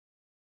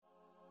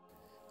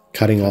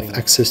cutting off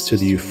access to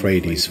the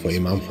Euphrates for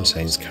Imam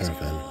Hussein's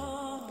caravan.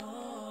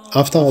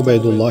 After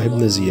Ubaydullah ibn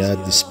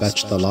Ziyad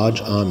dispatched a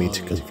large army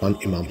to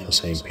confront Imam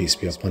Hussein, peace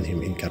be upon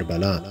him, in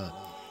Karbala,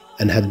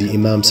 and had the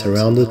Imam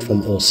surrounded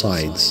from all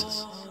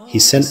sides, he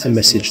sent a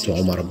message to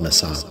Umar ibn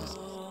Sa'd.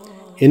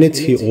 In it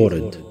he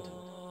ordered,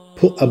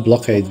 "Put a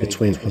blockade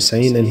between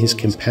Hussein and his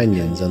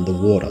companions and the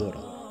water,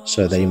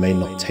 so they may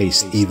not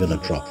taste even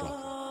a drop."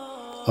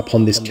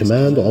 Upon this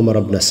command, Umar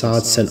ibn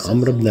Sa'd sent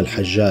Amr ibn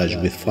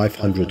al-Hajjaj with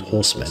 500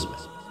 horsemen.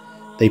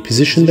 They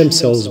positioned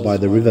themselves by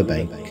the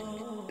riverbank,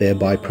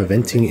 thereby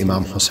preventing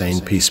Imam Hussein,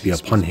 peace be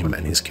upon him,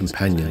 and his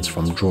companions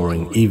from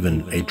drawing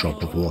even a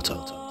drop of water.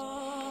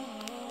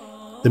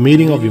 The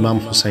meeting of Imam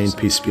Hussein,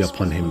 peace be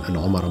upon him, and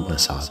Umar ibn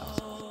Sa'd.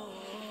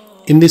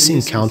 In this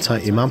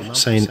encounter, Imam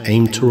Hussein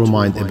aimed to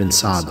remind Ibn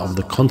Sa'd of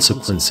the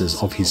consequences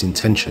of his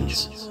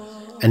intentions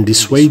and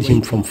dissuade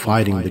him from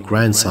fighting the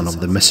grandson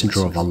of the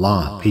Messenger of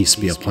Allah, peace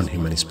be upon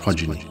him, and his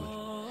progeny.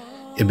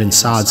 Ibn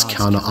Sa'd's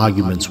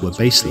counter-arguments were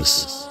baseless.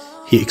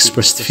 He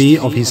expressed fear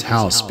of his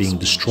house being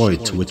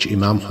destroyed, to which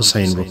Imam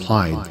Hussein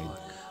replied,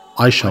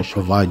 "I shall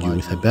provide you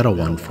with a better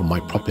one from my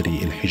property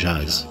in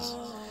Hijaz."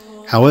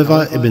 However,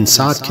 Ibn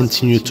Sa'd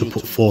continued to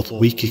put forth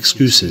weak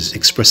excuses,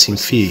 expressing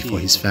fear for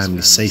his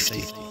family's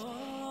safety.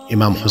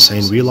 Imam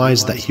Hussein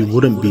realized that he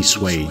wouldn't be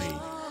swayed.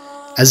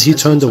 As he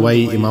turned away,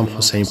 Imam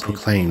Hussein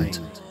proclaimed,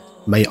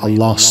 "May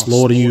Allah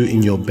slaughter you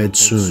in your bed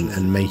soon,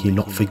 and may He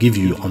not forgive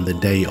you on the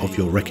day of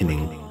your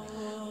reckoning.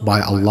 By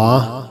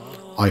Allah,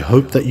 I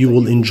hope that you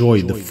will enjoy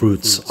the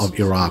fruits of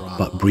Iraq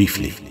but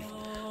briefly."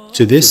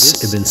 To this,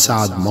 Ibn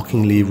Sa'd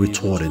mockingly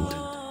retorted,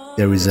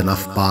 "There is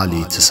enough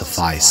barley to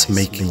suffice,"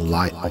 making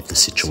light of the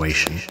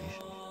situation.